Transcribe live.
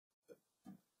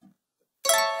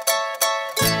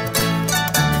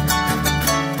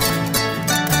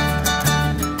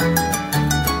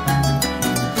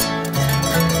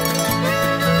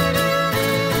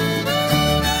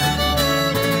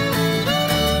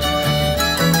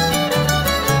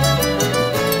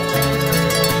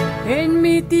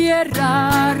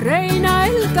tierra reina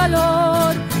el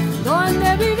calor,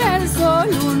 donde vive el sol,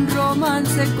 un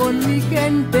romance con mi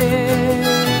gente.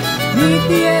 Mi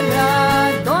tierra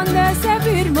donde se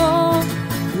firmó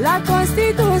la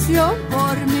Constitución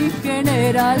por mi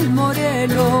general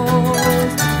Morelos.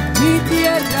 Mi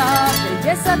tierra,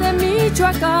 belleza de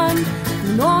Michoacán,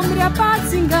 nombre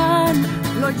Apatzingán,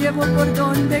 lo llevo por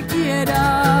donde quiera.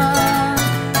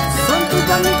 Son tus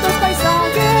bonitos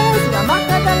paisajes, la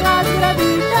maca de las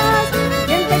graditas,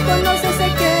 quien te conoce se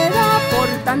queda por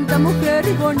tanta mujer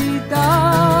bonita.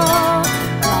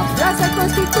 La plaza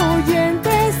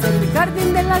Constituyentes, el jardín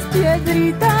de las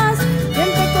piedritas, quien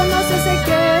te conoce se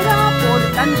queda por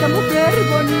tanta mujer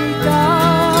bonita.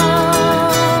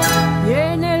 Y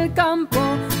en el campo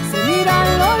se miran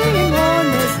los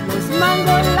limones, los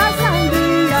mangos, la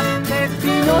sandía,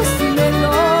 pepinos y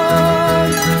melón.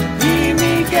 Y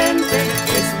mi gente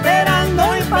esperando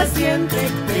impaciente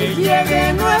que llegue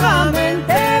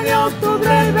nuevamente de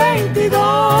octubre el 22.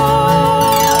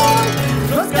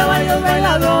 Los caballos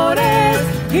bailadores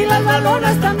y las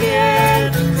balonas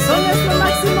también son nuestro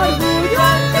máximo orgullo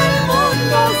ante el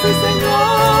mundo, sí señor.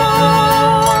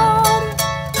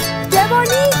 ¡Qué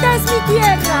bonita es mi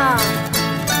tierra!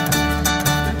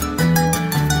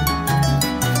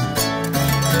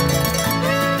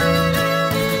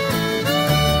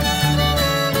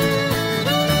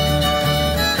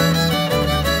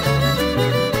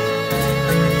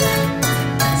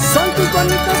 Son tus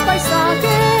bonitos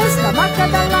paisajes, la maca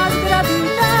de las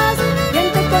graditas,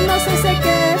 quien te conoce se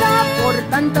queda por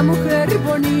tanta mujer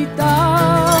bonita.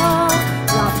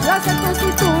 La plaza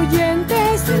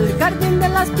Constituyentes, el jardín de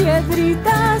las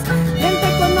piedritas, quien te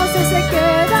conoce se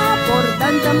queda por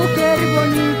tanta mujer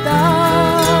bonita.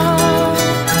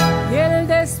 Y el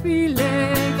desfile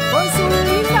con sus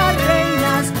lindas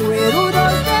reinas,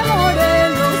 cuerudos de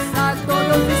Morelos, a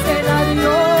todos dicen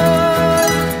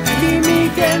adiós. Y mi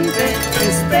gente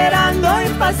esperando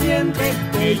impaciente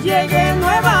que llegue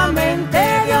nuevamente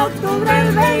de octubre el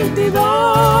 22.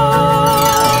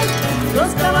 Los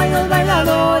caballos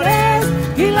bailadores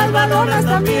y las balonas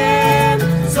también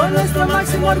son nuestro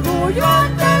máximo orgullo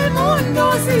ante el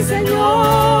mundo, sí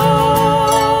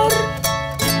señor.